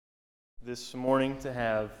this morning to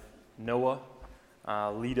have Noah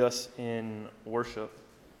lead us in worship.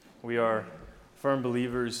 We are firm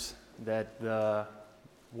believers that the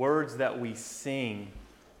words that we sing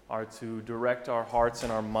are to direct our hearts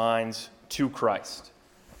and our minds to Christ.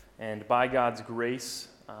 And by God's grace,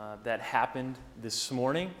 that happened this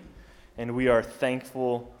morning, and we are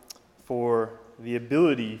thankful for the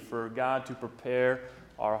ability for God to prepare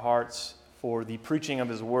our hearts for the preaching of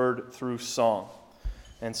His Word through song.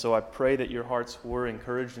 And so I pray that your hearts were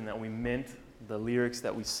encouraged and that we meant the lyrics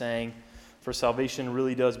that we sang. For salvation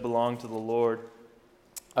really does belong to the Lord,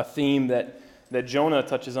 a theme that Jonah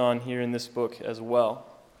touches on here in this book as well.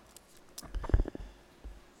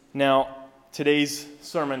 Now, today's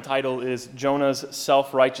sermon title is Jonah's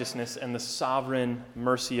Self-Righteousness and the Sovereign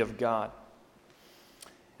Mercy of God.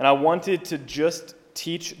 And I wanted to just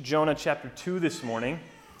teach Jonah chapter 2 this morning,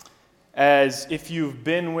 as if you've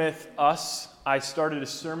been with us, I started a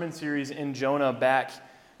sermon series in Jonah back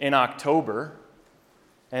in October,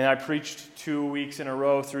 and I preached 2 weeks in a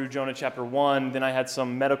row through Jonah chapter 1. Then I had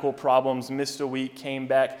some medical problems, missed a week, came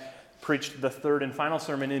back, preached the third and final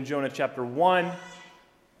sermon in Jonah chapter 1.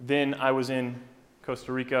 Then I was in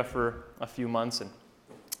Costa Rica for a few months, and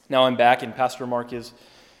now I'm back, and Pastor Mark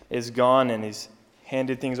is gone, and he's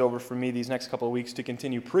handed things over for me these next couple of weeks to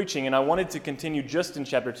continue preaching. And I wanted to continue just in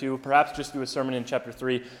chapter 2, perhaps just do a sermon in chapter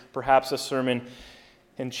 3, perhaps a sermon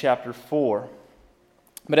in chapter 4.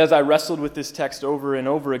 But as I wrestled with this text over and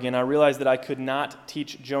over again, I realized that I could not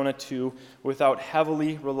teach Jonah 2 without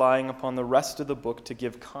heavily relying upon the rest of the book to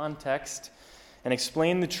give context and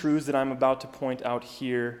explain the truths that I'm about to point out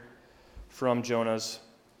here from Jonah's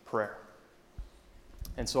prayer.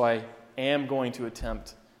 And so I am going to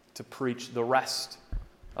attempt to preach the rest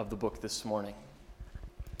of the book this morning.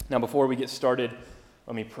 Now, before we get started,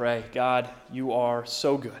 let me pray. God, you are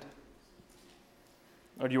so good.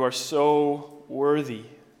 Lord, you are so worthy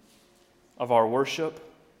of our worship.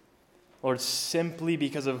 Lord, simply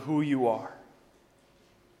because of who you are.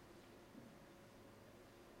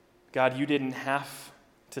 God, you didn't have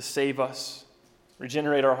to save us,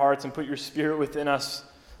 regenerate our hearts, and put your Spirit within us,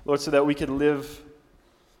 Lord, so that we could live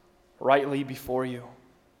rightly before you.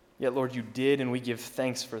 Yet, Lord, you did, and we give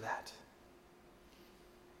thanks for that.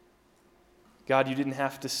 God, you didn't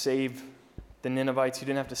have to save the Ninevites. You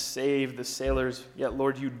didn't have to save the sailors. Yet,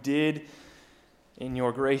 Lord, you did in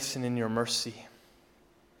your grace and in your mercy.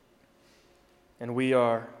 And we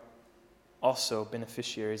are also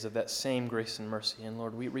beneficiaries of that same grace and mercy. And,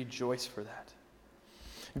 Lord, we rejoice for that.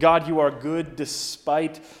 God, you are good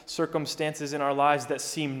despite circumstances in our lives that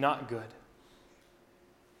seem not good.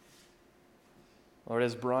 Lord,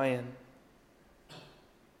 as Brian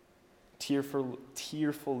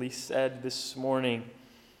tearfully said this morning,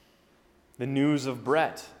 the news of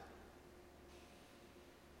Brett,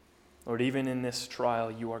 Lord, even in this trial,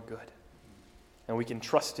 you are good. And we can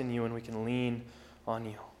trust in you and we can lean on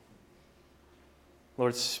you.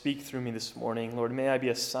 Lord, speak through me this morning. Lord, may I be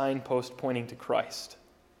a signpost pointing to Christ,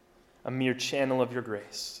 a mere channel of your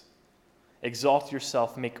grace. Exalt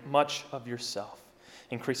yourself, make much of yourself,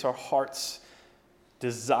 increase our hearts'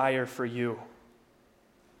 desire for you.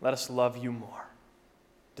 Let us love you more,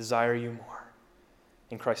 desire you more.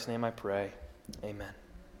 In Christ's name I pray, amen.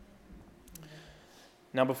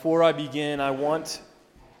 Now, before I begin, I want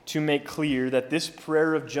to make clear that this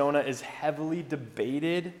prayer of Jonah is heavily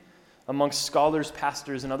debated amongst scholars,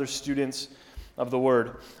 pastors, and other students of the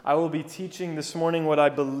Word. I will be teaching this morning what I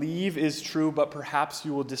believe is true, but perhaps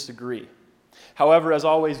you will disagree. However, as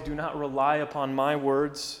always, do not rely upon my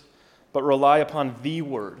words, but rely upon the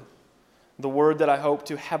Word that I hope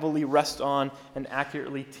to heavily rest on and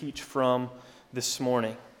accurately teach from this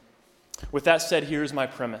morning. With that said, here's my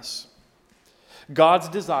premise. God's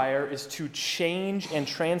desire is to change and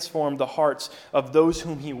transform the hearts of those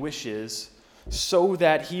whom He wishes so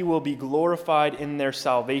that He will be glorified in their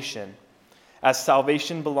salvation, as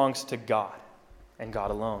salvation belongs to God and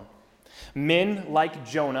God alone. Men like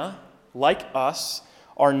Jonah, like us,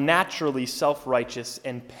 are naturally self-righteous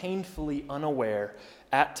and painfully unaware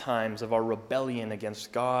at times of our rebellion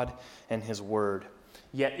against God and His Word.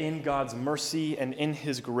 Yet in God's mercy and in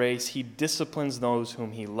His grace, He disciplines those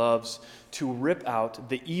whom He loves to rip out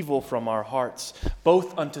the evil from our hearts,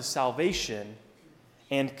 both unto salvation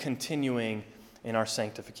and continuing in our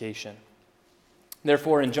sanctification.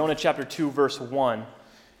 Therefore, in Jonah chapter 2, verse 1,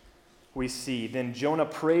 we see, "Then Jonah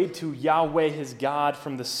prayed to Yahweh his God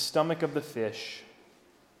from the stomach of the fish,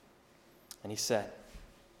 and he said."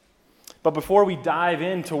 But before we dive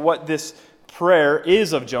into what this prayer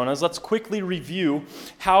is of Jonah's, let's quickly review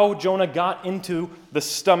how Jonah got into the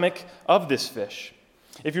stomach of this fish.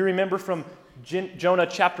 If you remember from Jonah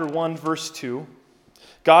chapter 1, verse 2,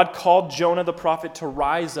 God called Jonah the prophet to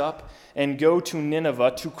rise up and go to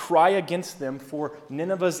Nineveh to cry against them, for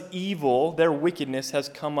Nineveh's evil, their wickedness, has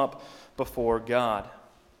come up before God.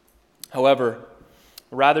 However,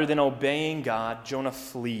 rather than obeying God, Jonah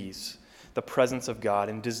flees the presence of God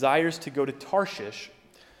and desires to go to Tarshish,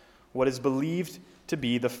 what is believed to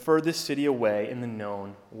be the furthest city away in the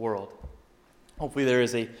known world. Hopefully there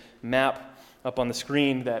is a map up on the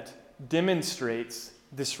screen that demonstrates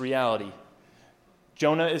this reality.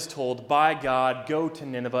 Jonah is told by God, go to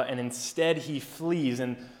Nineveh, and instead he flees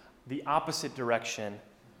in the opposite direction,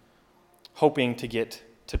 hoping to get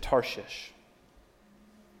to Tarshish.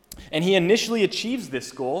 And he initially achieves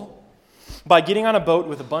this goal by getting on a boat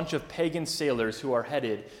with a bunch of pagan sailors who are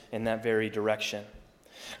headed in that very direction.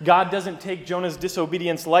 God doesn't take Jonah's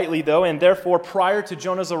disobedience lightly, though, and therefore, prior to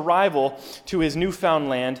Jonah's arrival to his newfound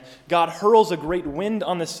land, God hurls a great wind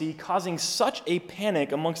on the sea, causing such a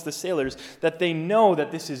panic amongst the sailors that they know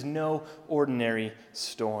that this is no ordinary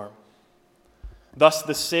storm. Thus,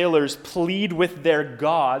 the sailors plead with their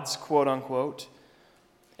gods, quote unquote,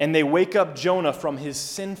 and they wake up Jonah from his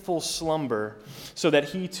sinful slumber so that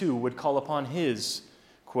he too would call upon his,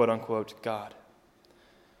 quote unquote, God.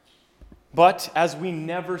 But as we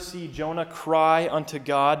never see Jonah cry unto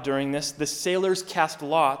God during this, the sailors cast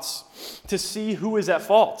lots to see who is at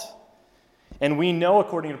fault. And we know,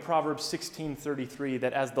 according to Proverbs 16:33,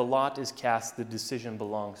 that as the lot is cast, the decision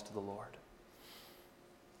belongs to the Lord.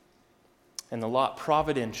 And the lot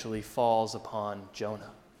providentially falls upon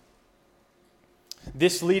Jonah.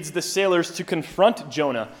 This leads the sailors to confront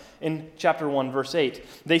Jonah in chapter 1, verse 8.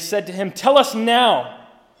 They said to him, "Tell us now,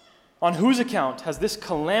 on whose account has this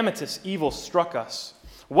calamitous evil struck us?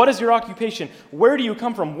 What is your occupation? Where do you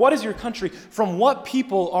come from? What is your country? From what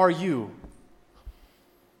people are you?"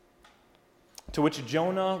 To which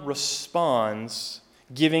Jonah responds,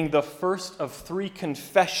 giving the first of 3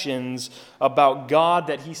 confessions about God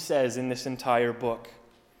that he says in this entire book.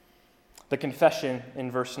 The confession in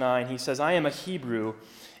verse 9, he says, "I am a Hebrew,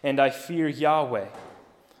 and I fear Yahweh,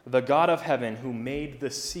 the God of heaven, who made the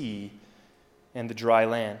sea and the dry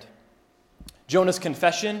land." Jonah's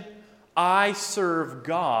confession, I serve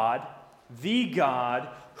God, the God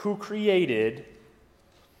who created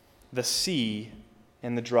the sea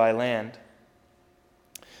and the dry land.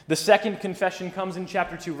 The second confession comes in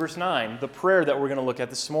chapter 2, verse 9, the prayer that we're going to look at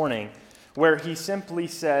this morning, where he simply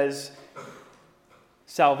says,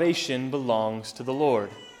 salvation belongs to the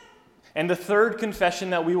Lord. And the third confession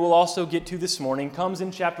that we will also get to this morning comes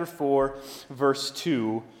in chapter 4, verse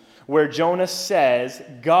 2, where Jonah says,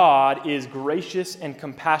 God is gracious and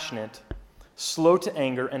compassionate, slow to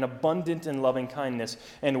anger, and abundant in loving kindness,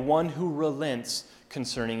 and one who relents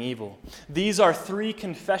concerning evil. These are 3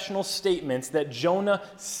 confessional statements that Jonah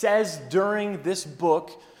says during this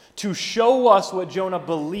book to show us what Jonah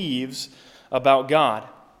believes about God.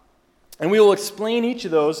 And we will explain each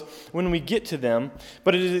of those when we get to them,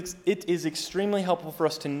 but it is extremely helpful for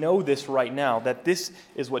us to know this right now, that this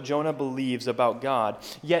is what Jonah believes about God.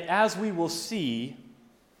 Yet, as we will see,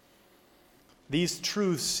 these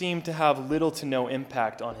truths seem to have little to no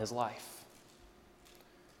impact on his life.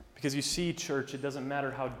 Because you see, church, it doesn't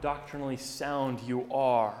matter how doctrinally sound you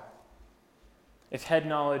are. If head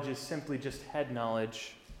knowledge is simply just head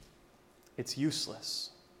knowledge, it's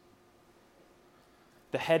useless.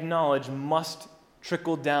 The head knowledge must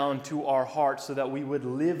trickle down to our hearts so that we would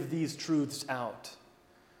live these truths out.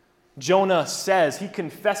 Jonah says, he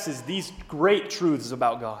confesses these great truths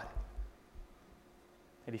about God,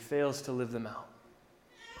 and he fails to live them out.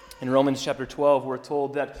 In Romans chapter 12, we're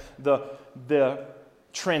told that the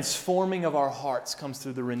transforming of our hearts comes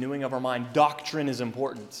through the renewing of our mind. Doctrine is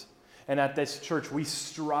important. And at this church, we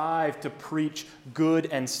strive to preach good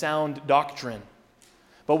and sound doctrine.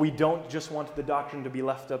 But we don't just want the doctrine to be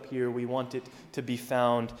left up here. We want it to be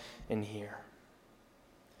found in here.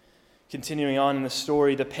 Continuing on in the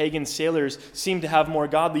story, the pagan sailors seem to have more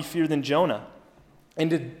godly fear than Jonah.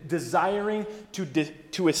 And desiring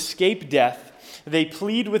to escape death, they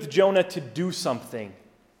plead with Jonah to do something.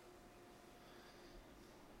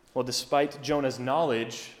 Well, despite Jonah's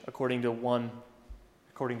knowledge, according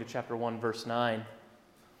to chapter 1, verse 9,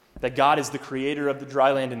 that God is the creator of the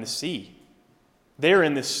dry land and the sea. They're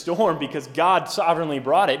in this storm because God sovereignly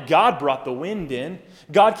brought it. God brought the wind in.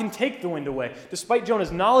 God can take the wind away. Despite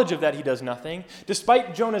Jonah's knowledge of that, he does nothing.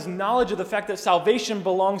 Despite Jonah's knowledge of the fact that salvation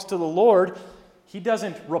belongs to the Lord, he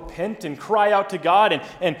doesn't repent and cry out to God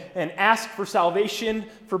and ask for salvation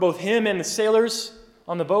for both him and the sailors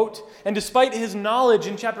on the boat. And despite his knowledge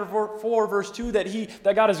in chapter 4 verse 2,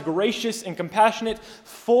 that God is gracious and compassionate,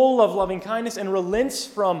 full of loving kindness, and relents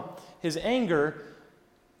from his anger,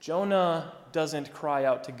 Jonah doesn't cry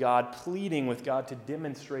out to God, pleading with God to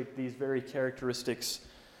demonstrate these very characteristics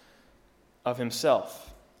of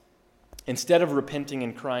himself. Instead of repenting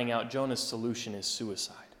and crying out, Jonah's solution is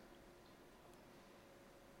suicide.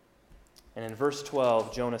 And in verse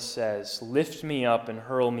 12, Jonah says, "Lift me up and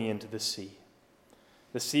hurl me into the sea.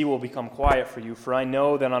 The sea will become quiet for you, for I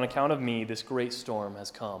know that on account of me this great storm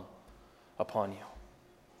has come upon you."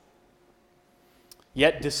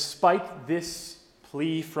 Yet despite this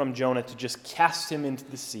plea from Jonah to just cast him into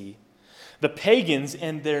the sea, the pagans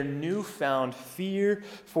and their newfound fear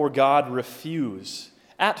for God refuse,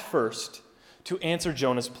 at first, to answer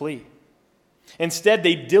Jonah's plea. Instead,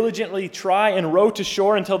 they diligently try and row to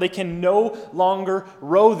shore until they can no longer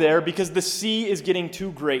row there because the sea is getting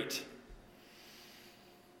too great.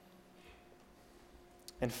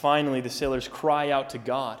 And finally, the sailors cry out to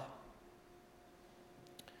God,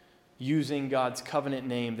 using God's covenant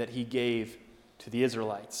name that he gave to the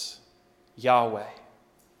Israelites, Yahweh.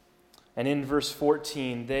 And in verse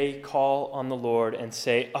 14, they call on the Lord and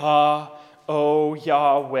say, "Ah, O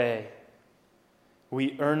Yahweh,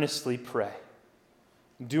 we earnestly pray.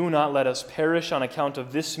 Do not let us perish on account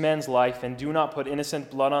of this man's life, and do not put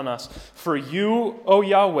innocent blood on us. For you, O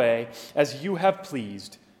Yahweh, as you have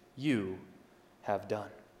pleased, you have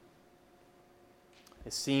done."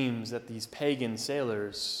 It seems that these pagan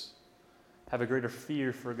sailors have a greater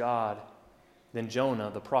fear for God than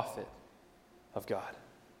Jonah, the prophet of God.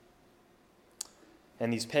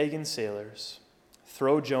 And these pagan sailors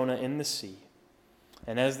throw Jonah in the sea,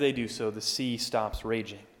 and as they do so, the sea stops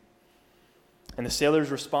raging. And the sailors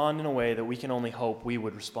respond in a way that we can only hope we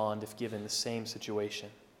would respond if given the same situation.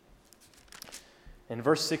 In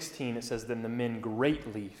verse 16, it says, "Then the men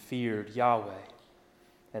greatly feared Yahweh,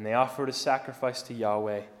 and they offered a sacrifice to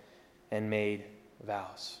Yahweh and made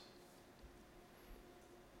vows."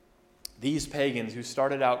 These pagans who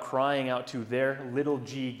started out crying out to their little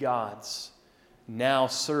g gods, now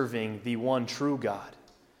serving the one true God,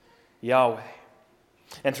 Yahweh.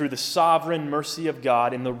 And through the sovereign mercy of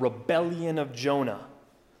God in the rebellion of Jonah,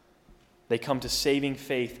 they come to saving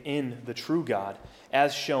faith in the true God,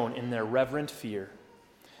 as shown in their reverent fear,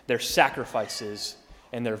 their sacrifices,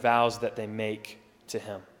 and their vows that they make to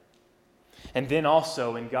him. And then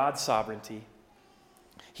also, in God's sovereignty,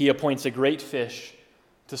 he appoints a great fish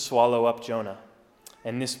to swallow up Jonah.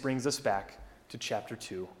 And this brings us back to chapter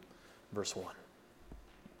 2, verse 1.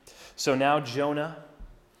 So now Jonah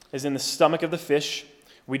is in the stomach of the fish.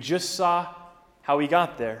 We just saw how he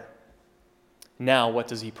got there. Now, what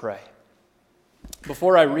does he pray?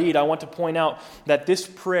 Before I read, I want to point out that this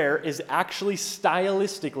prayer is actually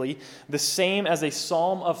stylistically the same as a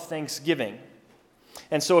psalm of thanksgiving.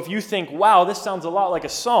 And so if you think, wow, this sounds a lot like a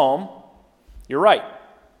psalm, you're right.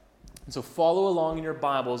 And so follow along in your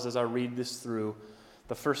Bibles as I read this through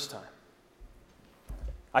the first time.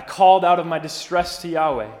 "I called out of my distress to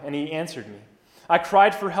Yahweh, and he answered me. I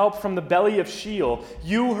cried for help from the belly of Sheol.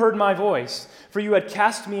 You heard my voice, for you had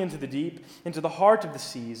cast me into the deep, into the heart of the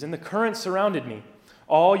seas, and the current surrounded me.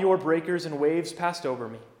 All your breakers and waves passed over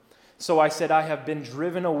me. So I said, I have been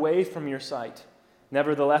driven away from your sight.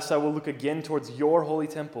 Nevertheless, I will look again towards your holy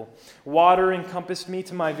temple. Water encompassed me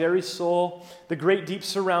to my very soul. The great deep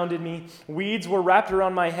surrounded me. Weeds were wrapped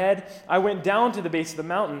around my head. I went down to the base of the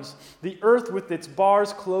mountains. The earth with its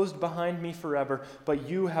bars closed behind me forever. But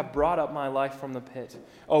you have brought up my life from the pit.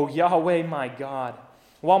 O Yahweh, my God.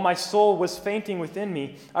 While my soul was fainting within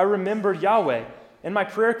me, I remembered Yahweh, and my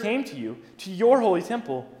prayer came to you, to your holy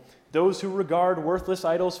temple. Those who regard worthless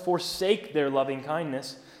idols forsake their loving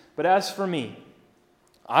kindness. But as for me,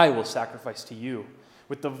 I will sacrifice to you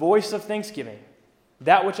with the voice of thanksgiving.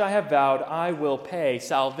 That which I have vowed, I will pay.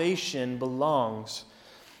 Salvation belongs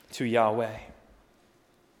to Yahweh."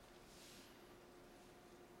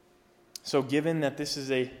 So given that this is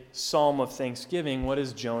a psalm of thanksgiving, what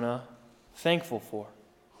is Jonah thankful for?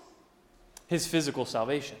 His physical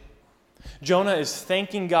salvation. Jonah is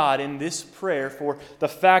thanking God in this prayer for the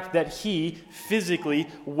fact that he physically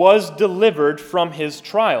was delivered from his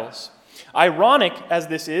trials. Ironic as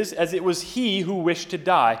this is, as it was he who wished to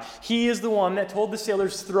die. He is the one that told the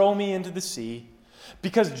sailors, "Throw me into the sea,"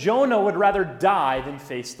 because Jonah would rather die than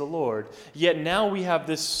face the Lord. Yet now we have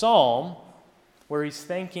this psalm where he's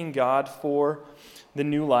thanking God for the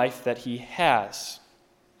new life that he has.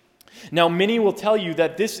 Now, many will tell you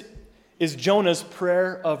that this is Jonah's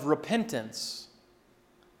prayer of repentance.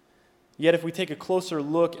 Yet if we take a closer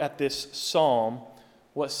look at this psalm,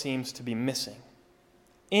 what seems to be missing?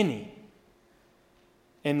 Any,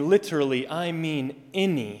 and literally I mean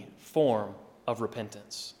any, form of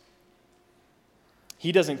repentance.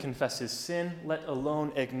 He doesn't confess his sin, let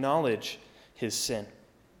alone acknowledge his sin.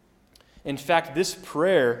 In fact, this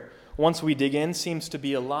prayer, once we dig in, seems to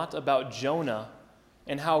be a lot about Jonah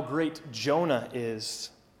and how great Jonah is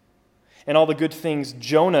and all the good things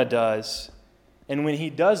Jonah does. And when he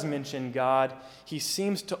does mention God, he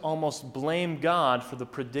seems to almost blame God for the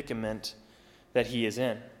predicament that he is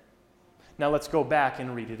in. Now let's go back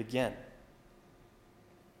and read it again.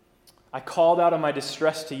 I called out of my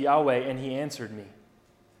distress to Yahweh, and he answered me.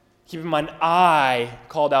 Keep in mind, I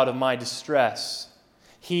called out of my distress.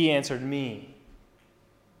 He answered me.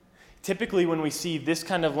 Typically, when we see this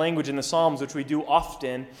kind of language in the Psalms, which we do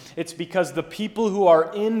often, it's because the people who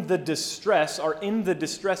are in the distress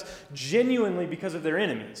genuinely because of their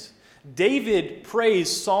enemies. David prays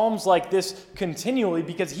psalms like this continually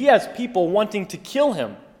because he has people wanting to kill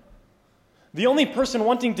him. The only person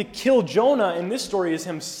wanting to kill Jonah in this story is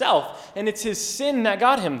himself, and it's his sin that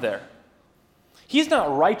got him there. He's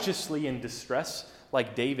not righteously in distress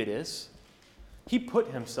like David is. He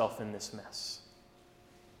put himself in this mess.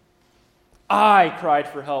 I cried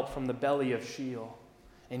for help from the belly of Sheol,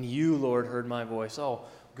 and you, Lord, heard my voice. Oh,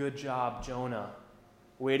 good job, Jonah.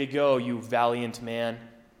 Way to go, you valiant man.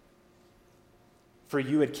 For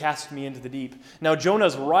you had cast me into the deep. Now,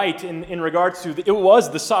 Jonah's right in regards to, it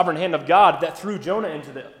was the sovereign hand of God that threw Jonah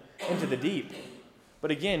into the deep. But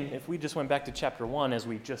again, if we just went back to chapter 1, as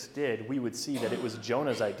we just did, we would see that it was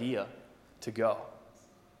Jonah's idea to go,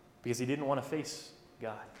 because he didn't want to face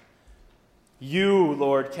God. You,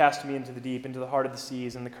 Lord, cast me into the deep, into the heart of the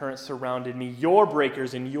seas, and the currents surrounded me. Your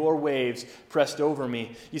breakers and your waves pressed over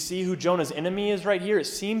me. You see who Jonah's enemy is right here? It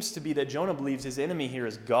seems to be that Jonah believes his enemy here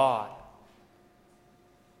is God.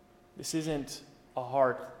 This isn't a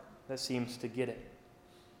heart that seems to get it.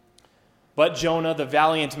 But Jonah, the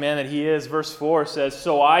valiant man that he is, verse 4 says,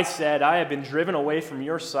 So I said, I have been driven away from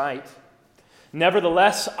your sight.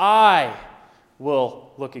 Nevertheless, I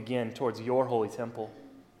will look again towards your holy temple.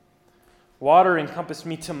 Water encompassed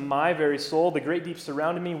me to my very soul. The great deep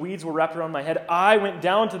surrounded me. Weeds were wrapped around my head. I went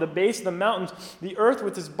down to the base of the mountains. The earth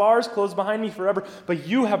with its bars closed behind me forever. But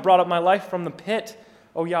you have brought up my life from the pit,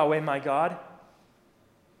 O Yahweh, my God.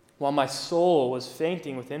 While my soul was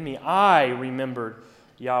fainting within me, I remembered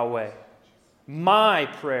Yahweh. My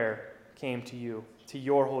prayer came to you, to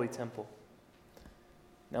your holy temple.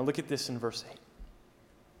 Now look at this in verse 8.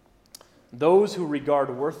 Those who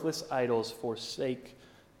regard worthless idols forsake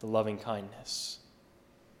the loving kindness.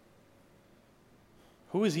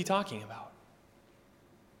 Who is he talking about?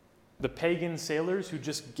 The pagan sailors who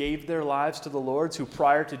just gave their lives to the Lord, who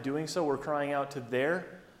prior to doing so were crying out to their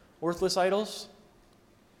worthless idols?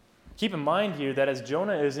 Keep in mind here that as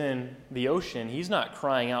Jonah is in the ocean, he's not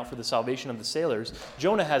crying out for the salvation of the sailors.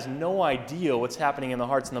 Jonah has no idea what's happening in the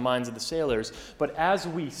hearts and the minds of the sailors. But as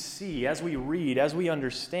we see, as we read, as we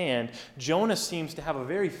understand, Jonah seems to have a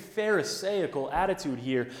very Pharisaical attitude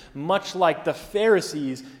here, much like the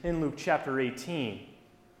Pharisees in Luke chapter 18,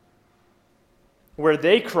 where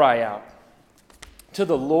they cry out to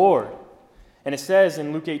the Lord. And it says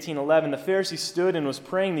in Luke 18:11, the Pharisee stood and was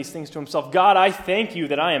praying these things to himself. God, I thank you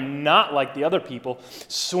that I am not like the other people,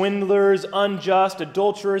 swindlers, unjust,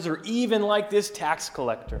 adulterers, or even like this tax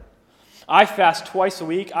collector. I fast twice a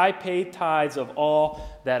week. I pay tithes of all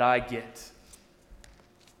that I get.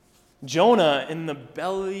 Jonah, in the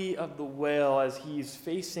belly of the whale, as he's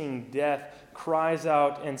facing death, cries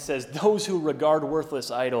out and says, those who regard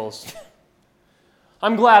worthless idols,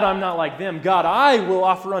 I'm glad I'm not like them. God, I will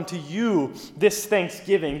offer unto you this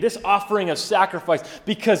thanksgiving, this offering of sacrifice,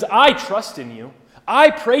 because I trust in you. I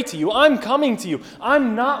pray to you. I'm coming to you.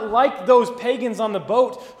 I'm not like those pagans on the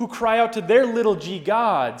boat who cry out to their little g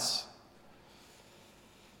gods.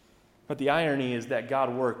 But the irony is that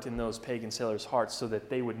God worked in those pagan sailors' hearts so that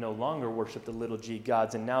they would no longer worship the little g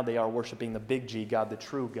gods, and now they are worshiping the big G God, the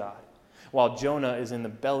true God. While Jonah is in the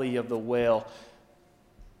belly of the whale,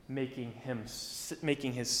 making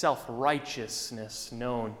his self-righteousness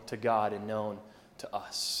known to God and known to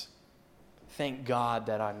us. Thank God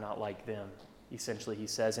that I'm not like them, essentially he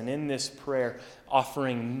says. And in this prayer,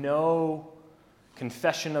 offering no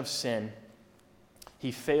confession of sin,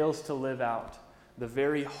 he fails to live out the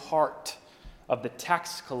very heart of the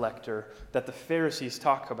tax collector that the Pharisees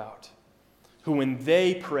talk about, who when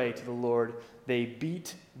they pray to the Lord, they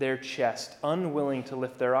beat their chest, unwilling to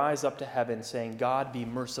lift their eyes up to heaven, saying, God, be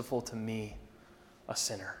merciful to me, a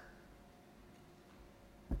sinner.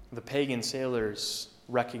 The pagan sailors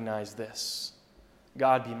recognize this.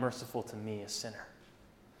 God, be merciful to me, a sinner.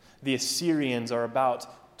 The Assyrians are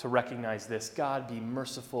about to recognize this. God, be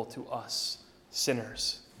merciful to us,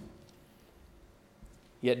 sinners.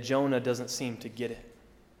 Yet Jonah doesn't seem to get it.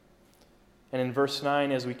 And in verse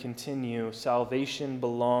 9, as we continue, salvation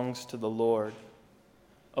belongs to the Lord.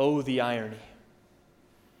 Oh, the irony.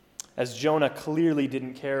 As Jonah clearly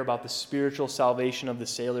didn't care about the spiritual salvation of the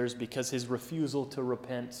sailors because his refusal to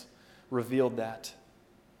repent revealed that.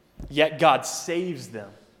 Yet God saves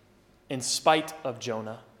them in spite of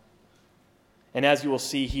Jonah. And as you will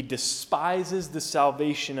see, he despises the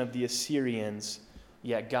salvation of the Assyrians,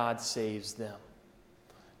 yet God saves them.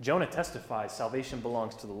 Jonah testifies salvation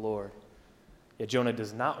belongs to the Lord. Yet Jonah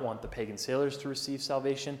does not want the pagan sailors to receive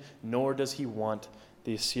salvation, nor does he want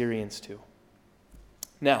the Assyrians to.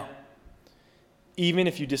 Now, even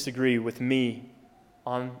if you disagree with me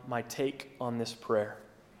on my take on this prayer,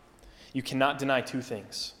 you cannot deny two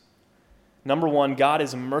things. Number one, God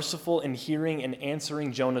is merciful in hearing and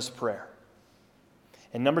answering Jonah's prayer.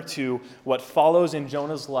 And number two, what follows in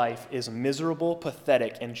Jonah's life is miserable,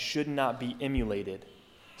 pathetic, and should not be emulated.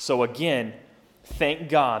 So again, thank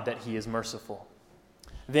God that he is merciful.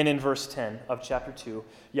 Then in verse 10 of chapter 2,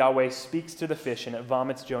 Yahweh speaks to the fish and it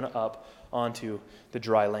vomits Jonah up onto the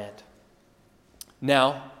dry land.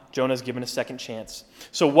 Now, Jonah is given a second chance.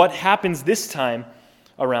 So what happens this time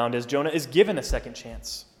around as Jonah is given a second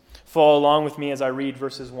chance? Follow along with me as I read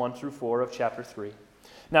verses 1 through 4 of chapter 3.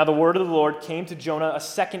 Now the word of the Lord came to Jonah a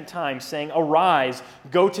second time, saying, Arise,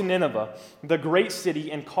 go to Nineveh, the great city,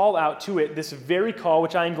 and call out to it this very call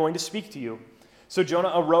which I am going to speak to you. So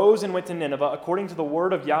Jonah arose and went to Nineveh according to the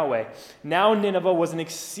word of Yahweh. Now Nineveh was an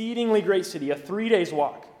exceedingly great city, a 3 days'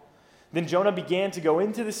 walk. Then Jonah began to go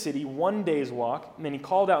into the city 1 day's walk, and then he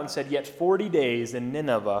called out and said, Yet 40 days, and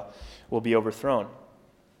Nineveh will be overthrown.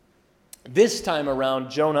 This time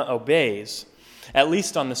around, Jonah obeys, at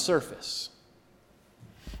least on the surface.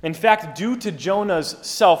 In fact, due to Jonah's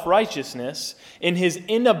self-righteousness, in his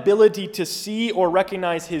inability to see or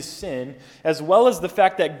recognize his sin, as well as the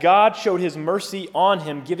fact that God showed his mercy on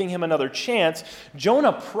him, giving him another chance,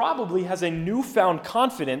 Jonah probably has a newfound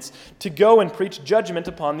confidence to go and preach judgment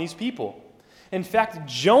upon these people. In fact,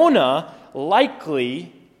 Jonah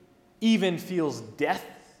likely even feels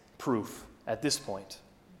death-proof at this point.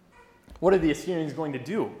 What are the Assyrians going to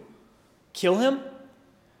do? Kill him?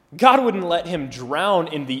 God wouldn't let him drown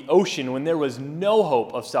in the ocean when there was no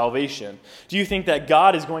hope of salvation. Do you think that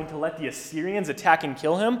God is going to let the Assyrians attack and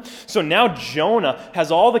kill him? So now Jonah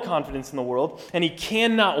has all the confidence in the world, and he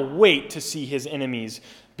cannot wait to see his enemies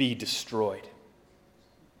be destroyed.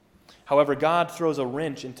 However, God throws a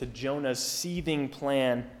wrench into Jonah's seething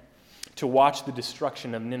plan to watch the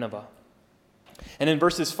destruction of Nineveh. And in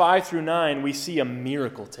verses 5 through 9, we see a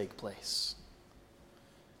miracle take place.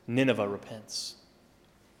 Nineveh repents.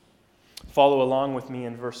 Follow along with me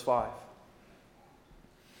in verse 5.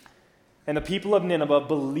 And the people of Nineveh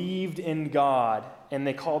believed in God, and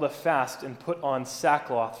they called a fast and put on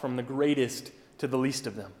sackcloth from the greatest to the least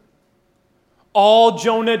of them. All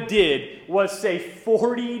Jonah did was say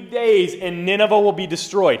 40 days and Nineveh will be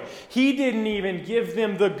destroyed. He didn't even give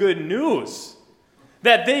them the good news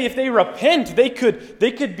that if they repent, they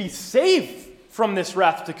could be saved from this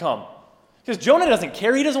wrath to come. Because Jonah doesn't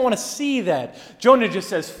care. He doesn't want to see that. Jonah just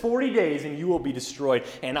says 40 days and you will be destroyed.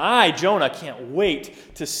 And I, Jonah, can't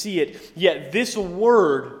wait to see it. Yet this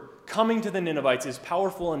word coming to the Ninevites is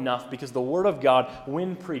powerful enough because the word of God,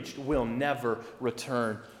 when preached, will never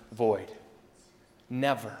return void.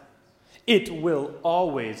 Never. It will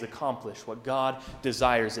always accomplish what God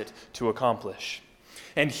desires it to accomplish.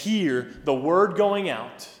 And here, the word going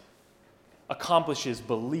out accomplishes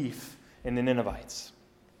belief in the Ninevites.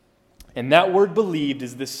 And that word believed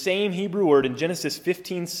is the same Hebrew word in Genesis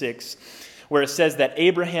 15:6, where it says that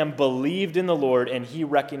Abraham believed in the Lord and he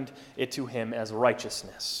reckoned it to him as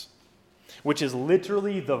righteousness, which is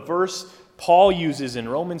literally the verse Paul uses in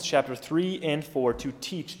Romans chapter 3 and 4 to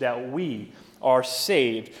teach that we are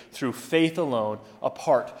saved through faith alone,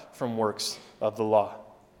 apart from works of the law.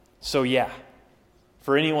 So yeah,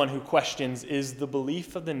 for anyone who questions, is the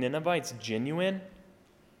belief of the Ninevites genuine?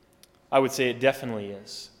 I would say it definitely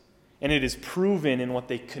is. And it is proven in what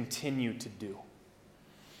they continue to do.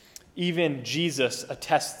 Even Jesus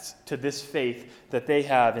attests to this faith that they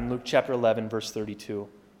have in Luke chapter 11, verse 32.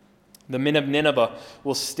 The men of Nineveh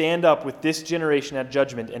will stand up with this generation at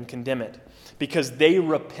judgment and condemn it, because they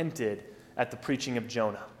repented at the preaching of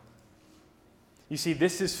Jonah. You see,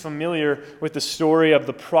 this is familiar with the story of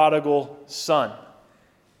the prodigal son.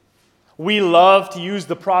 We love to use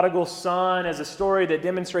the prodigal son as a story that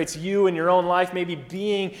demonstrates you in your own life maybe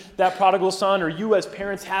being that prodigal son, or you as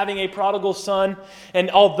parents having a prodigal son.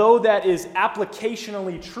 And although that is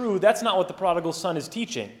applicationally true, that's not what the prodigal son is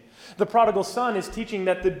teaching. The prodigal son is teaching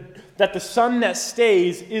that the son that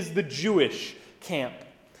stays is the Jewish camp.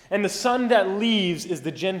 And the son that leaves is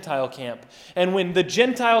the Gentile camp. And when the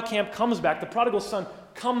Gentile camp comes back, the prodigal son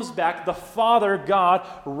comes back, the Father, God,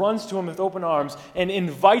 runs to him with open arms and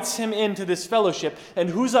invites him into this fellowship. And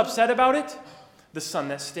who's upset about it? The son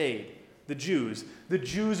that stayed, the Jews. The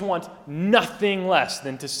Jews want nothing less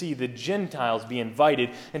than to see the Gentiles be invited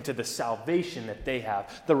into the salvation that they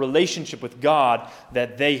have, the relationship with God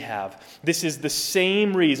that they have. This is the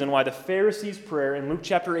same reason why the Pharisees' prayer in Luke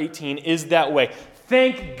chapter 18 is that way.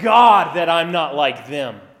 Thank God that I'm not like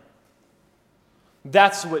them.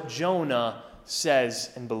 That's what Jonah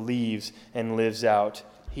says and believes and lives out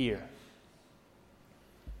here.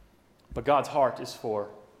 But God's heart is for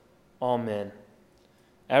all men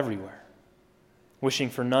everywhere, wishing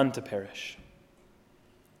for none to perish.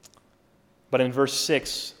 But in verse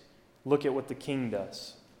 6, look at what the king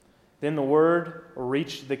does. Then the word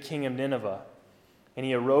reached the king of Nineveh, and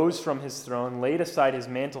he arose from his throne, laid aside his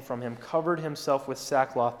mantle from him, covered himself with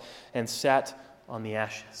sackcloth, and sat on the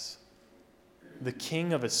ashes. The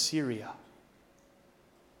king of Assyria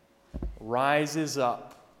rises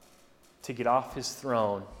up to get off his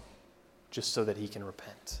throne just so that he can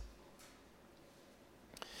repent.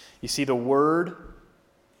 You see, the word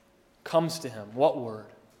comes to him. What word?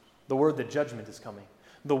 The word that judgment is coming.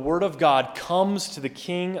 The word of God comes to the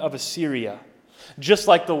king of Assyria. Just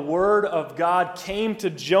like the word of God came to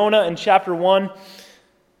Jonah in chapter 1,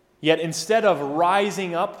 yet instead of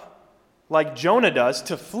rising up like Jonah does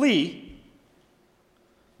to flee,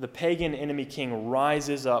 the pagan enemy king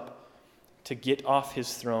rises up to get off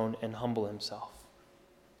his throne and humble himself.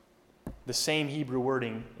 The same Hebrew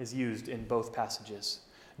wording is used in both passages.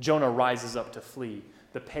 Jonah rises up to flee.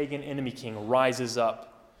 The pagan enemy king rises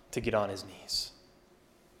up to get on his knees.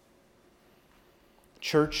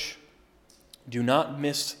 Church, do not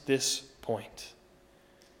miss this point.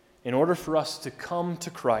 In order for us to come to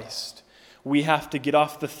Christ, we have to get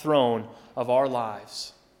off the throne of our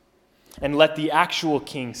lives and let the actual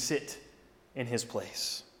king sit in his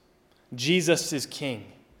place. Jesus is king.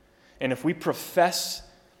 And if we profess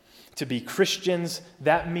to be Christians,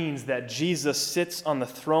 that means that Jesus sits on the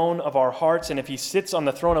throne of our hearts. And if he sits on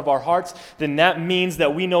the throne of our hearts, then that means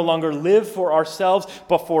that we no longer live for ourselves,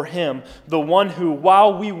 but for him, the one who,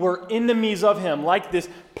 while we were enemies of him, like this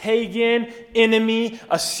pagan enemy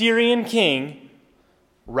Assyrian king,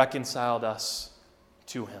 reconciled us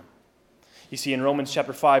to him. You see, in Romans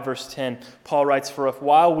chapter 5, verse 10, Paul writes, "For if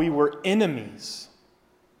while we were enemies,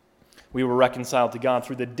 we were reconciled to God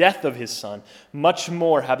through the death of his Son, much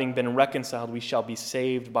more, having been reconciled, we shall be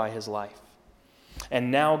saved by his life.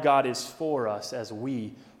 And now God is for us as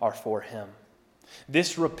we are for him."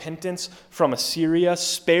 This repentance from Assyria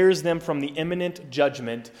spares them from the imminent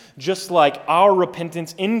judgment, just like our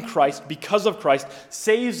repentance in Christ, because of Christ,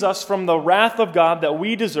 saves us from the wrath of God that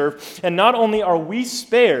we deserve. And not only are we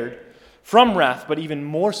spared from wrath, but even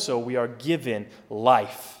more so, we are given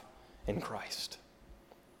life in Christ,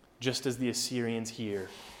 just as the Assyrians here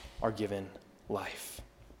are given life.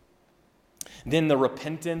 Then the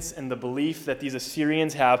repentance and the belief that these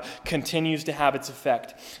Assyrians have continues to have its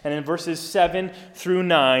effect. And in verses 7 through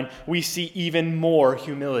 9, we see even more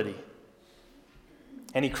humility.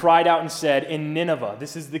 "And he cried out and said, in Nineveh,"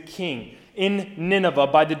 this is the king, "in Nineveh,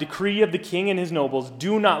 by the decree of the king and his nobles,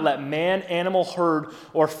 do not let man, animal, herd,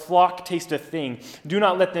 or flock taste a thing. Do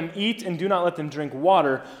not let them eat and do not let them drink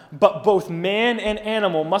water. But both man and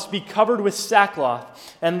animal must be covered with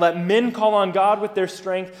sackcloth. And let men call on God with their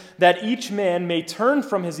strength, that each man may turn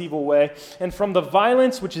from his evil way and from the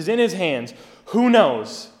violence which is in his hands. Who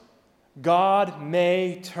knows? God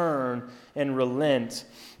may turn and relent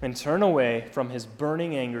and turn away from his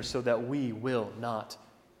burning anger so that we will not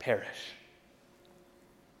perish."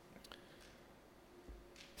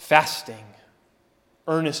 Fasting,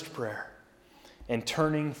 earnest prayer, and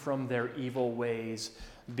turning from their evil ways,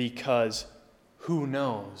 because who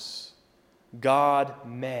knows? God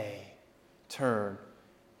may turn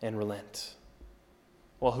and relent.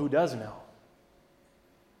 Well, who does know?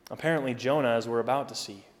 Apparently Jonah, as we're about to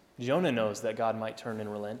see. Jonah knows that God might turn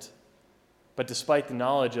and relent. But despite the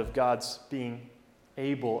knowledge of God's being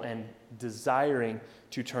able and desiring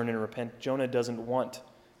to turn and repent, Jonah doesn't want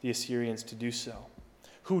the Assyrians to do so.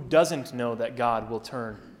 Who doesn't know that God will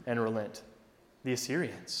turn and relent? The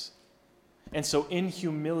Assyrians. And so in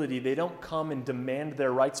humility, they don't come and demand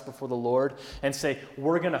their rights before the Lord and say,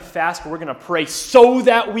 we're going to fast, we're going to pray so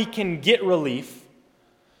that we can get relief.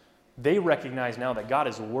 They recognize now that God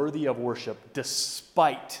is worthy of worship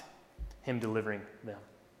despite him delivering them.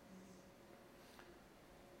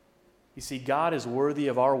 You see, God is worthy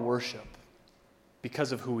of our worship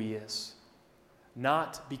because of who he is,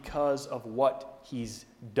 not because of what he's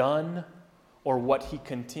done or what he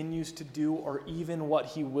continues to do, or even what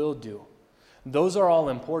he will do. Those are all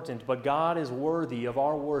important, but God is worthy of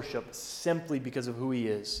our worship simply because of who he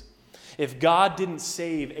is. If God didn't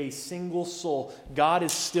save a single soul, God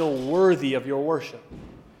is still worthy of your worship.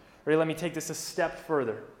 Right, let me take this a step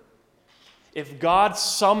further. If God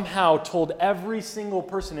somehow told every single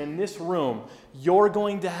person in this room, you're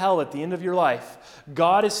going to hell at the end of your life,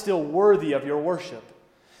 God is still worthy of your worship.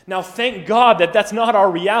 Now, thank God that that's not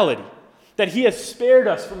our reality, that he has spared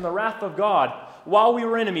us from the wrath of God while we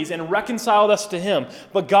were enemies and reconciled us to him.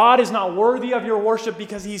 But God is not worthy of your worship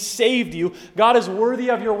because he saved you. God is worthy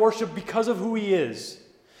of your worship because of who he is.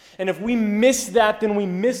 And if we miss that, then we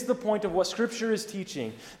miss the point of what Scripture is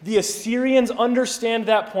teaching. The Assyrians understand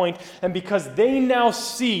that point, and because they now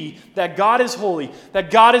see that God is holy,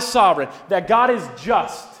 that God is sovereign, that God is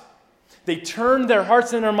just, they turn their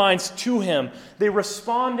hearts and their minds to him. They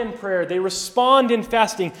respond in prayer. They respond in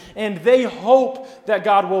fasting. And they hope that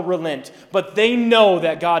God will relent. But they know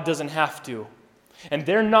that God doesn't have to. And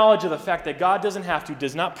their knowledge of the fact that God doesn't have to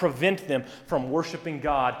does not prevent them from worshiping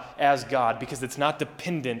God as God, because it's not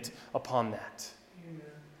dependent upon that. Amen.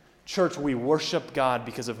 Church, we worship God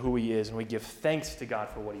because of who he is, and we give thanks to God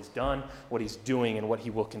for what he's done, what he's doing, and what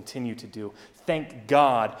he will continue to do. Thank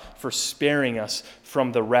God for sparing us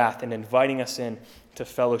from the wrath and inviting us in to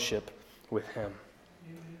fellowship with him.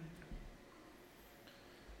 Amen.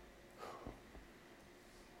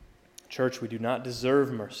 Church, we do not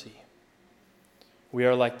deserve mercy. We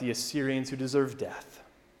are like the Assyrians who deserve death.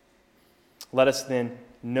 Let us then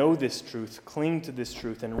know this truth, cling to this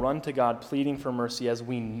truth, and run to God pleading for mercy, as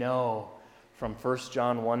we know from 1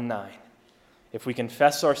 John 1:9. If we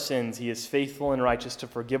confess our sins, he is faithful and righteous to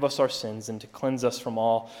forgive us our sins and to cleanse us from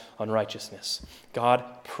all unrighteousness. God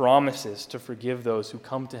promises to forgive those who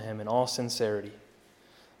come to him in all sincerity.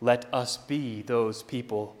 Let us be those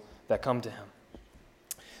people that come to him.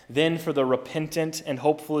 Then for the repentant and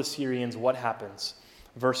hopeful Assyrians, what happens?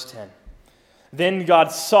 Verse 10. Then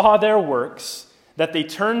God saw their works, that they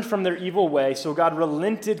turned from their evil way, so God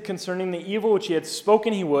relented concerning the evil which he had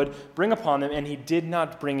spoken he would bring upon them, and he did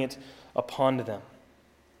not bring it upon them.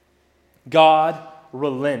 God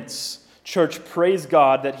relents. Church, praise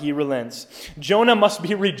God that he relents. Jonah must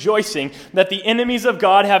be rejoicing that the enemies of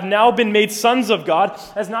God have now been made sons of God,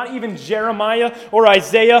 as not even Jeremiah or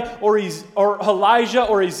Isaiah or Elijah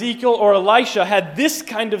or Ezekiel or Elisha had this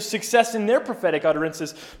kind of success in their prophetic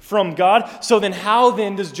utterances from God. So then how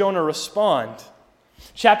then does Jonah respond?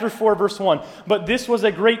 Chapter 4, verse 1. But this was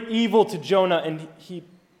a great evil to Jonah, and he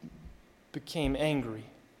became angry.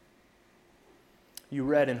 You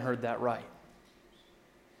read and heard that right.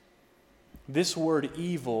 This word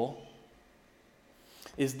evil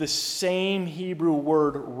is the same Hebrew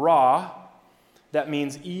word ra, that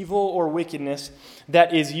means evil or wickedness,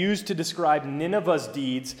 that is used to describe Nineveh's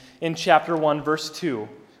deeds in chapter 1, verse 2,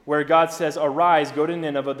 where God says, "Arise, go to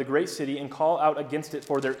Nineveh, the great city, and call out against it,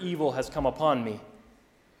 for their evil has come upon me."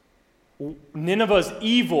 Nineveh's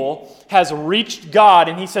evil has reached God,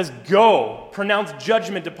 and he says, "Go, pronounce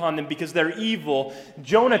judgment upon them because they're evil."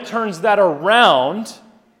 Jonah turns that around.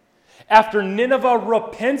 After Nineveh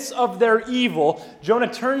repents of their evil,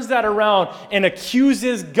 Jonah turns that around and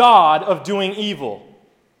accuses God of doing evil,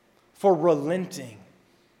 for relenting.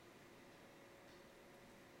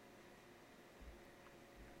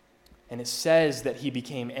 And it says that he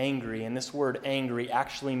became angry, and this word angry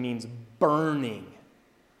actually means burning.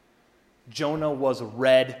 Jonah was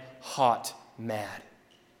red hot mad.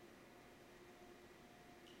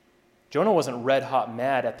 Jonah wasn't red hot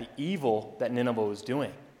mad at the evil that Nineveh was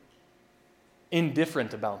doing.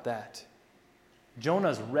 Indifferent about that.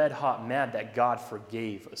 Jonah's red hot mad that God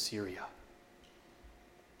forgave Assyria.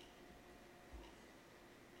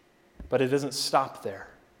 But it doesn't stop there.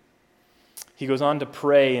 He goes on to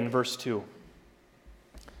pray in verse 2.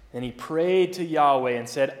 And he prayed to Yahweh and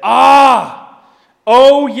said,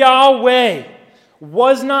 O Yahweh,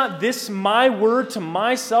 was not this my word to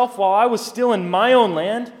myself while I was still in my own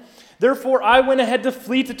land? Therefore I went ahead to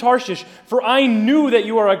flee to Tarshish, for I knew that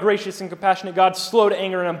you are a gracious and compassionate God, slow to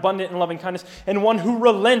anger and abundant in loving kindness, and one who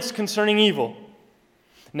relents concerning evil.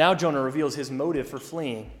 Now Jonah reveals his motive for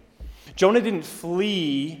fleeing. Jonah didn't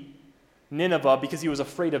flee Nineveh because he was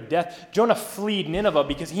afraid of death. Jonah fled Nineveh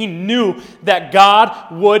because he knew that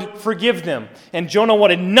God would forgive them. And Jonah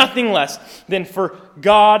wanted nothing less than for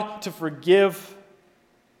God to forgive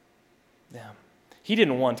them. He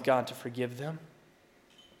didn't want God to forgive them.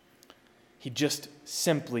 He just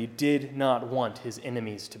simply did not want his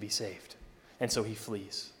enemies to be saved. And so he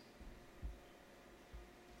flees.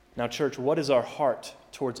 Now, church, what is our heart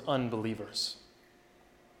towards unbelievers?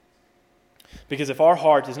 Because if our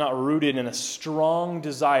heart is not rooted in a strong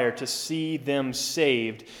desire to see them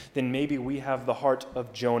saved, then maybe we have the heart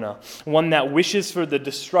of Jonah, one that wishes for the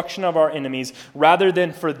destruction of our enemies rather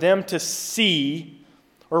than for them to see,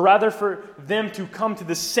 or rather for them to come to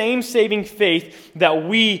the same saving faith that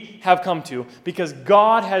we have come to, because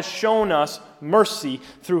God has shown us mercy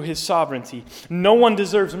through his sovereignty. No one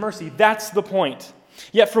deserves mercy. That's the point.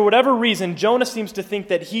 Yet for whatever reason, Jonah seems to think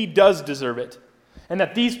that he does deserve it, and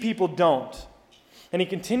that these people don't. And he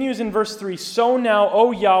continues in verse 3, "So now,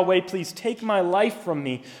 O Yahweh, please take my life from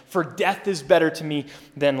me, for death is better to me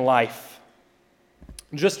than life."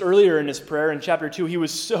 Just earlier in his prayer in chapter 2, he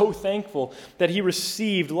was so thankful that he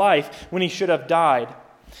received life when he should have died.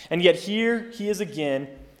 And yet here he is again,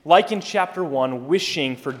 like in chapter 1,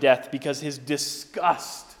 wishing for death because his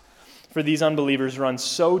disgust for these unbelievers runs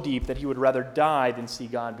so deep that he would rather die than see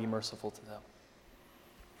God be merciful to them.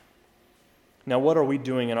 Now, what are we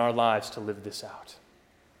doing in our lives to live this out?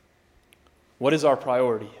 What is our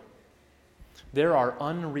priority? There are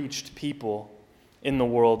unreached people in the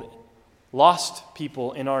world, lost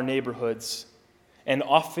people in our neighborhoods, and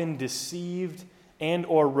often deceived and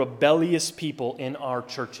or rebellious people in our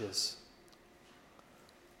churches.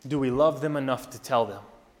 Do we love them enough to tell them?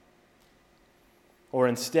 Or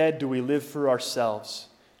instead, do we live for ourselves,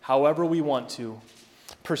 however we want to,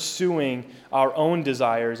 pursuing our own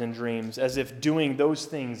desires and dreams as if doing those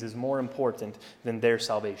things is more important than their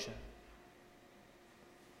salvation?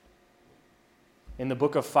 In the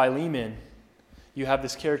book of Philemon, you have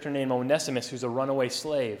this character named Onesimus who's a runaway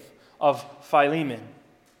slave of Philemon.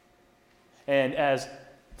 And as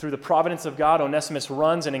through the providence of God, Onesimus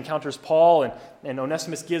runs and encounters Paul, and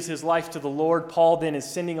Onesimus gives his life to the Lord. Paul then is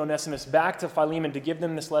sending Onesimus back to Philemon to give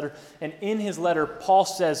them this letter. And in his letter, Paul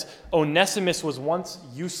says, Onesimus was once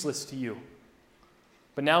useless to you,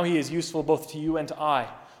 but now he is useful both to you and to I.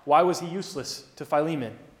 Why was he useless to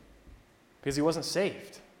Philemon? Because he wasn't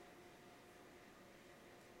saved.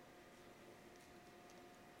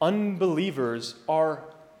 Unbelievers are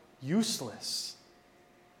useless.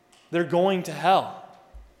 They're going to hell.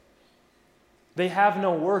 They have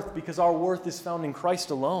no worth because our worth is found in Christ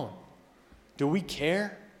alone. Do we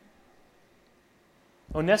care?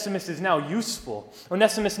 Onesimus is now useful.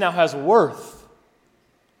 Onesimus now has worth.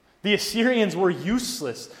 The Assyrians were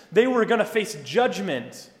useless. They were going to face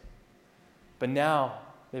judgment. But now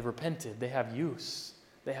they've repented. They have use.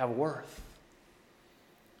 They have worth.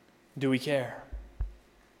 Do we care?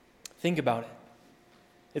 Think about it.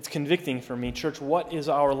 It's convicting for me. Church, what is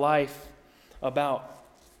our life about?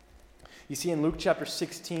 You see, in Luke chapter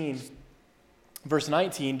 16, verse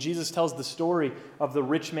 19, Jesus tells the story of the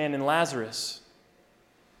rich man and Lazarus.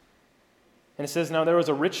 And it says, "Now there was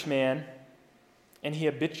a rich man, and he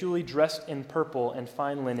habitually dressed in purple and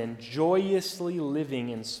fine linen, joyously living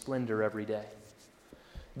in splendor every day."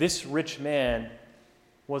 This rich man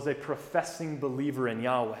was a professing believer in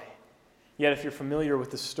Yahweh. Yet if you're familiar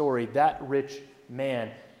with the story, that rich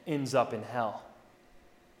man ends up in hell.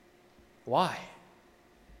 Why?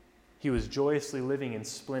 He was joyously living in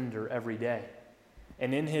splendor every day.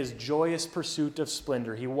 And in his joyous pursuit of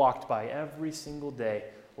splendor, he walked by every single day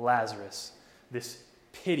Lazarus, this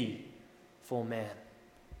pitiful man.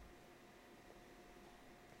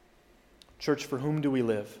 Church, for whom do we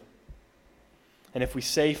live? And if we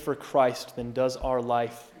say for Christ, then does our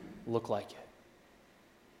life look like it?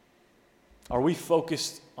 Are we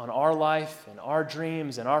focused on our life and our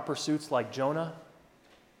dreams and our pursuits like Jonah?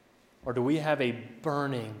 Or do we have a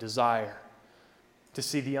burning desire to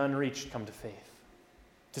see the unreached come to faith,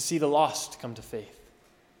 to see the lost come to faith,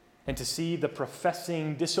 and to see the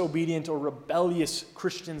professing, disobedient, or rebellious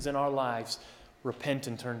Christians in our lives repent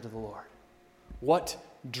and turn to the Lord? What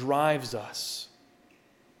drives us?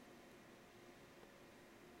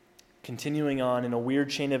 Continuing on in a weird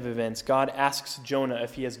chain of events, God asks Jonah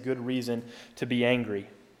if he has good reason to be angry.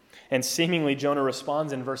 And seemingly Jonah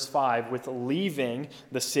responds in verse 5 with leaving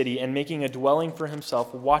the city and making a dwelling for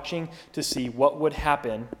himself, watching to see what would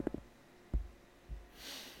happen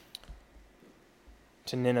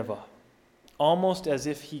to Nineveh, almost as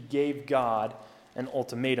if he gave God an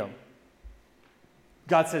ultimatum.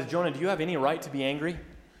 God says, "Jonah, do you have any right to be angry?"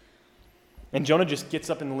 And Jonah just gets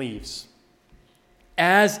up and leaves.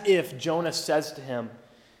 As if Jonah says to him,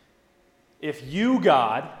 "If you,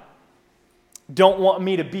 God, don't want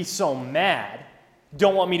me to be so mad,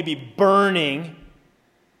 don't want me to be burning,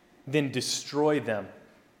 then destroy them."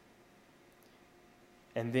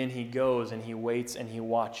 And then he goes and he waits and he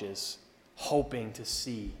watches, hoping to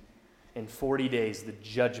see in 40 days the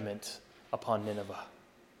judgment upon Nineveh.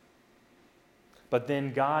 But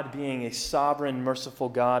then God, being a sovereign, merciful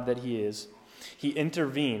God that he is, he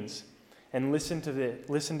intervenes And listen to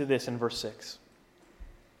this in verse 6.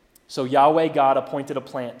 So Yahweh God appointed a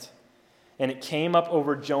plant, and it came up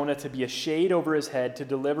over Jonah to be a shade over his head to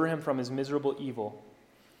deliver him from his miserable evil.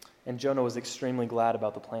 And Jonah was extremely glad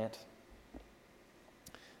about the plant.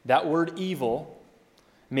 That word evil,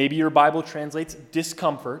 maybe your Bible translates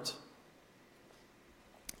discomfort,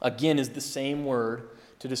 again is the same word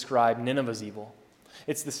to describe Nineveh's evil.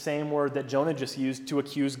 It's the same word that Jonah just used to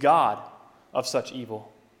accuse God of such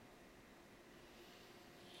evil.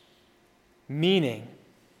 Meaning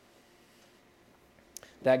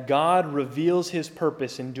that God reveals his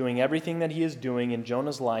purpose in doing everything that he is doing in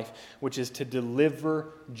Jonah's life, which is to deliver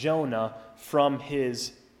Jonah from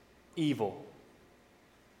his evil.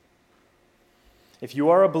 If you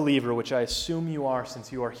are a believer, which I assume you are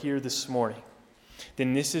since you are here this morning,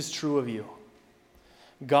 then this is true of you.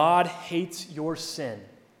 God hates your sin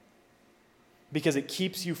because it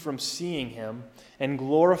keeps you from seeing him and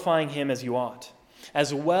glorifying him as you ought,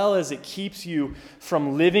 as well as it keeps you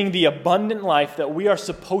from living the abundant life that we are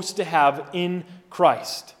supposed to have in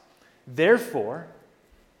Christ. Therefore,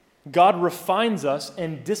 God refines us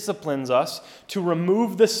and disciplines us to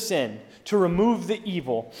remove the sin, to remove the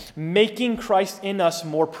evil, making Christ in us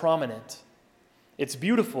more prominent. It's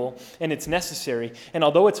beautiful and it's necessary, and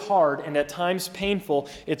although it's hard and at times painful,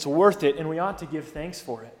 it's worth it, and we ought to give thanks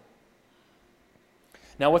for it.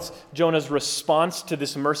 Now, what's Jonah's response to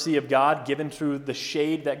this mercy of God given through the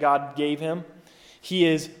shade that God gave him? He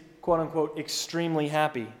is, quote unquote, extremely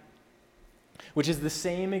happy, which is the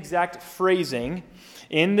same exact phrasing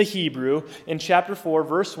in the Hebrew in chapter 4,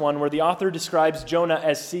 verse 1, where the author describes Jonah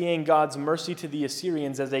as seeing God's mercy to the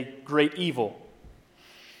Assyrians as a great evil.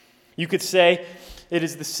 You could say it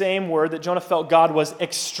is the same word that Jonah felt God was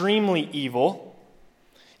extremely evil,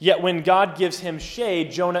 yet when God gives him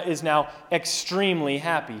shade, Jonah is now extremely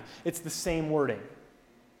happy. It's the same wording.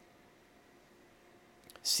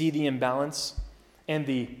 See the imbalance and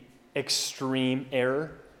the extreme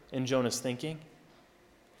error in Jonah's thinking?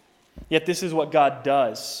 Yet this is what God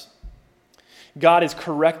does. God is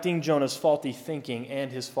correcting Jonah's faulty thinking and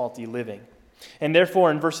his faulty living. And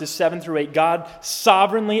therefore, in verses 7 through 8, God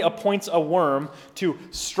sovereignly appoints a worm to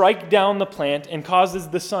strike down the plant and causes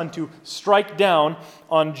the sun to strike down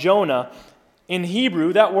on Jonah. In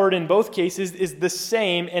Hebrew, that word in both cases is the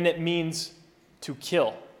same, and it means to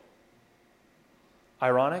kill.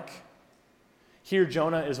 Ironic? Here,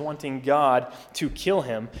 Jonah is wanting God to kill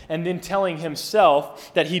him and then telling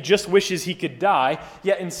himself that he just wishes he could die.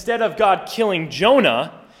 Yet instead of God killing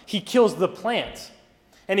Jonah, he kills the plant.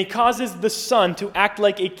 And he causes the sun to act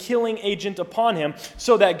like a killing agent upon him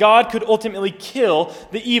so that God could ultimately kill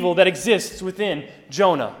the evil that exists within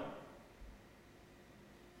Jonah.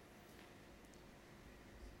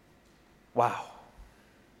 Wow.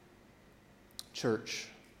 Church,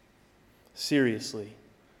 seriously,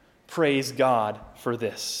 praise God for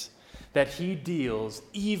this, that he deals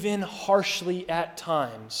even harshly at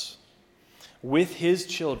times with his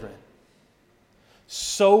children,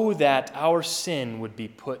 so that our sin would be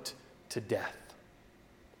put to death.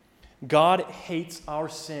 God hates our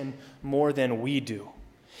sin more than we do,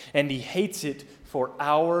 and he hates it for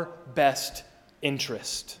our best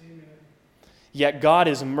interest. Amen. Yet God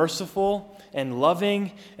is merciful and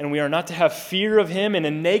loving, and we are not to have fear of him in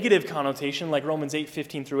a negative connotation like Romans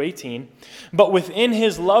 8:15 through 18. But within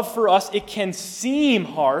his love for us, it can seem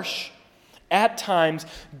harsh at times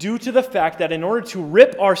due to the fact that in order to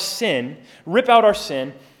rip out our sin,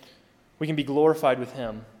 we can be glorified with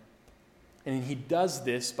him. And he does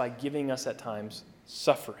this by giving us at times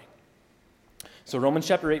suffering. So Romans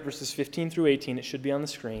chapter 8, verses 15 through 18, it should be on the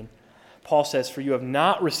screen. Paul says, "For you have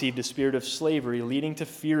not received a spirit of slavery leading to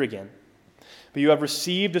fear again, but you have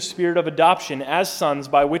received a spirit of adoption as sons,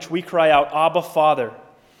 by which we cry out, 'Abba, Father.'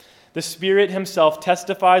 The Spirit himself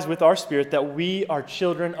testifies with our spirit that we are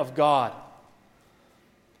children of God.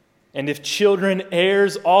 And if children,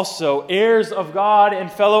 heirs also, heirs of God and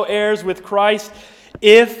fellow heirs with Christ,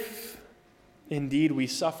 if indeed we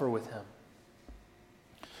suffer with him,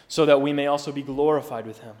 so that we may also be glorified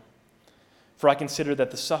with him. For I consider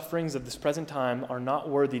that the sufferings of this present time are not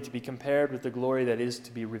worthy to be compared with the glory that is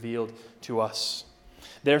to be revealed to us.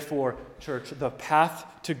 Therefore, church, the path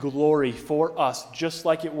to glory for us, just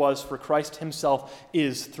like it was for Christ himself,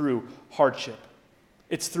 is through hardship.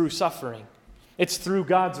 It's through suffering. It's through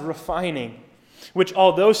God's refining, which,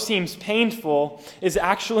 although seems painful, is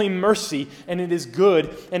actually mercy, and it is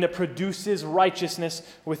good, and it produces righteousness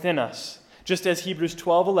within us. Just as Hebrews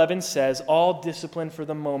 12:11 says, all discipline for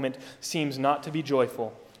the moment seems not to be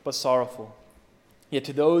joyful, but sorrowful. Yet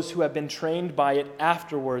to those who have been trained by it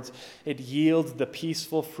afterwards, it yields the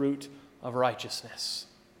peaceful fruit of righteousness."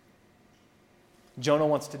 Jonah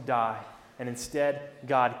wants to die, and instead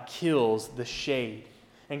God kills the shade.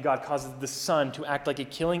 And God causes the sun to act like a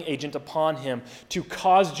killing agent upon him to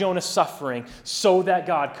cause Jonah suffering so that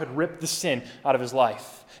God could rip the sin out of his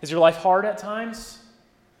life. Is your life hard at times?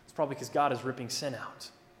 It's probably because God is ripping sin out,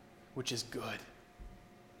 which is good.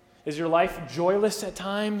 Is your life joyless at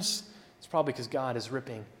times? It's probably because God is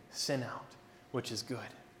ripping sin out, which is good.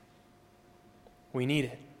 We need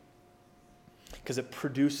it because it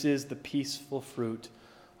produces the peaceful fruit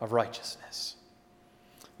of righteousness.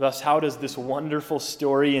 Thus, how does this wonderful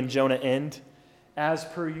story in Jonah end? As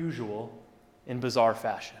per usual, in bizarre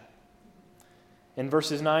fashion. In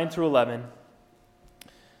verses 9 through 11,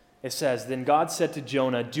 it says, "Then God said to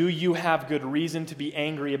Jonah, 'Do you have good reason to be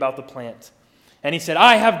angry about the plant?' And he said,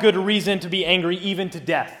 'I have good reason to be angry even to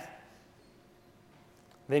death.'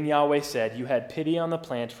 Then Yahweh said, 'You had pity on the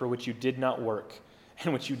plant for which you did not work,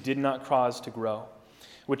 and which you did not cause to grow,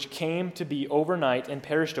 which came to be overnight and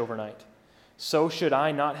perished overnight. So should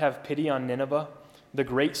I not have pity on Nineveh, the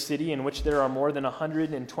great city in which there are more than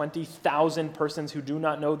 120,000 persons who do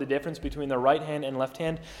not know the difference between the right hand and left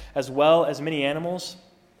hand, as well as many animals?'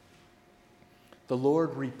 The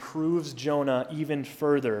Lord reproves Jonah even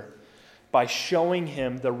further by showing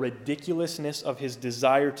him the ridiculousness of his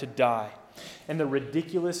desire to die, and the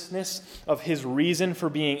ridiculousness of his reason for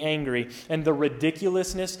being angry, and the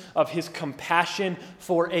ridiculousness of his compassion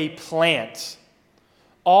for a plant,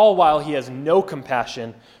 all while he has no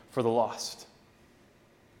compassion for the lost.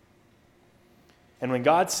 And when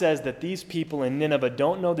God says that these people in Nineveh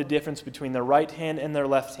don't know the difference between their right hand and their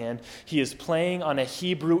left hand, he is playing on a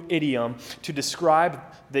Hebrew idiom to describe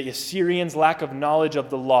the Assyrians' lack of knowledge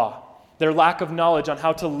of the law, their lack of knowledge on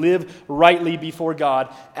how to live rightly before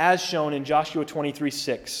God, as shown in Joshua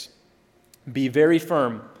 23:6. "Be very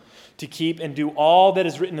firm to keep and do all that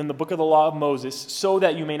is written in the book of the law of Moses, so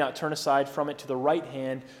that you may not turn aside from it to the right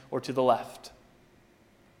hand or to the left."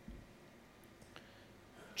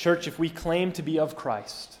 Church, if we claim to be of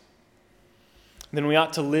Christ, then we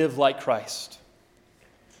ought to live like Christ,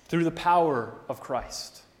 through the power of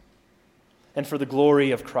Christ, and for the glory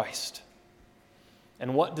of Christ.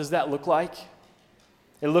 And what does that look like?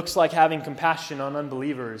 It looks like having compassion on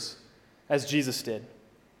unbelievers, as Jesus did.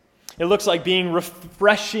 It looks like being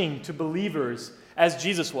refreshing to believers, as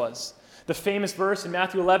Jesus was. The famous verse in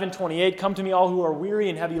Matthew 11:28, "Come to me all who are weary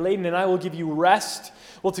and heavy laden, and I will give you rest."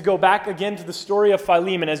 Well, to go back again to the story of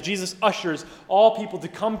Philemon, as Jesus ushers all people to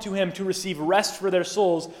come to him to receive rest for their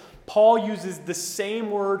souls, Paul uses the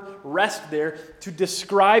same word, rest, there to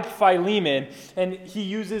describe Philemon, and he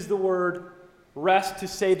uses the word rest to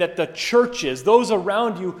say that the churches, those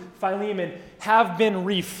around you, Philemon, have been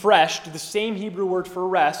refreshed. The same Hebrew word for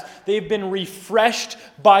rest. They've been refreshed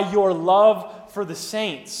by your love for the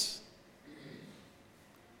saints.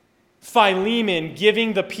 Philemon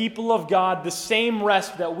giving the people of God the same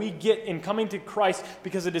rest that we get in coming to Christ,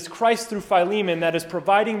 because it is Christ through Philemon that is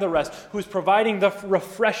providing the rest, who is providing the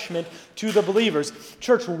refreshment to the believers.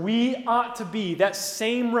 Church, we ought to be that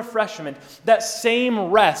same refreshment, that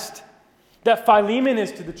same rest that Philemon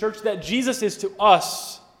is to the church, that Jesus is to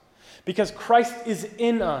us, because Christ is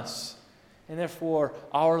in us, and therefore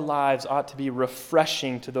our lives ought to be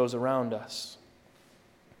refreshing to those around us.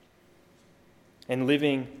 And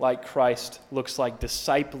living like Christ looks like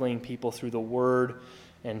discipling people through the word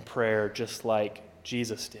and prayer, just like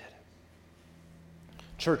Jesus did.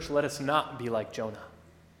 Church, let us not be like Jonah.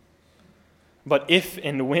 But if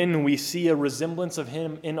and when we see a resemblance of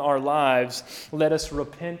him in our lives, let us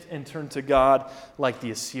repent and turn to God like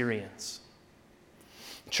the Assyrians.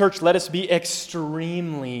 Church, let us be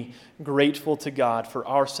extremely grateful to God for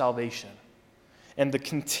our salvation and the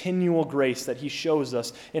continual grace that he shows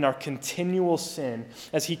us in our continual sin,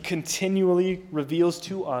 as he continually reveals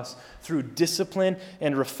to us through discipline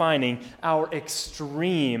and refining our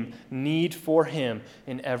extreme need for him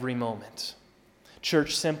in every moment.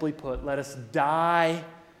 Church, simply put, let us die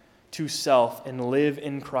to self and live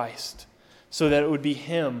in Christ, so that it would be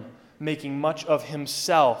him making much of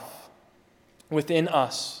himself within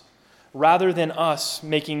us, rather than us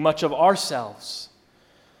making much of ourselves.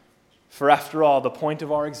 For after all, the point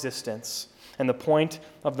of our existence and the point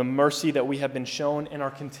of the mercy that we have been shown and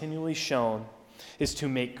are continually shown is to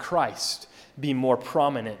make Christ be more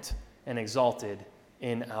prominent and exalted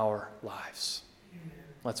in our lives.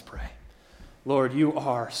 Let's pray. Lord, you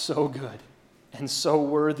are so good and so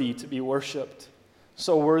worthy to be worshiped,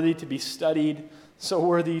 so worthy to be studied, so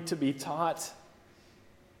worthy to be taught.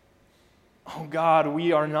 Oh God,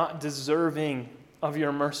 we are not deserving of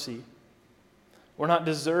your mercy. We're not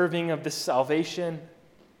deserving of this salvation.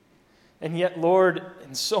 And yet, Lord,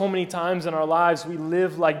 in so many times in our lives, we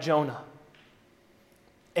live like Jonah.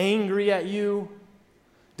 angry at you,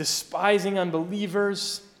 despising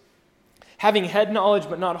unbelievers, having head knowledge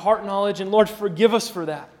but not heart knowledge. And Lord, forgive us for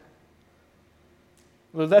that.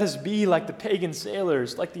 Lord, let us be like the pagan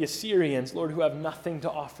sailors, like the Assyrians, Lord, who have nothing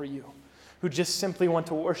to offer you, who just simply want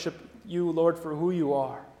to worship you, Lord, for who you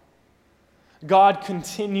are. God,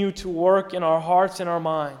 continue to work in our hearts and our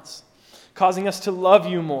minds, causing us to love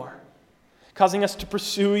you more, causing us to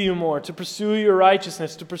pursue you more, to pursue your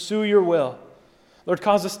righteousness, to pursue your will. Lord,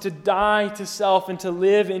 cause us to die to self and to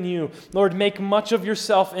live in you. Lord, make much of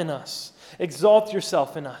yourself in us. Exalt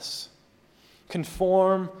yourself in us.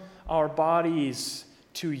 Conform our bodies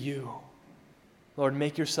to you. Lord,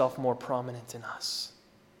 make yourself more prominent in us.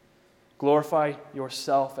 Glorify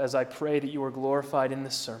yourself as I pray that you are glorified in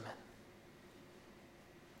this sermon.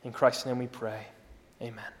 In Christ's name we pray.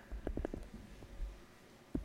 Amen.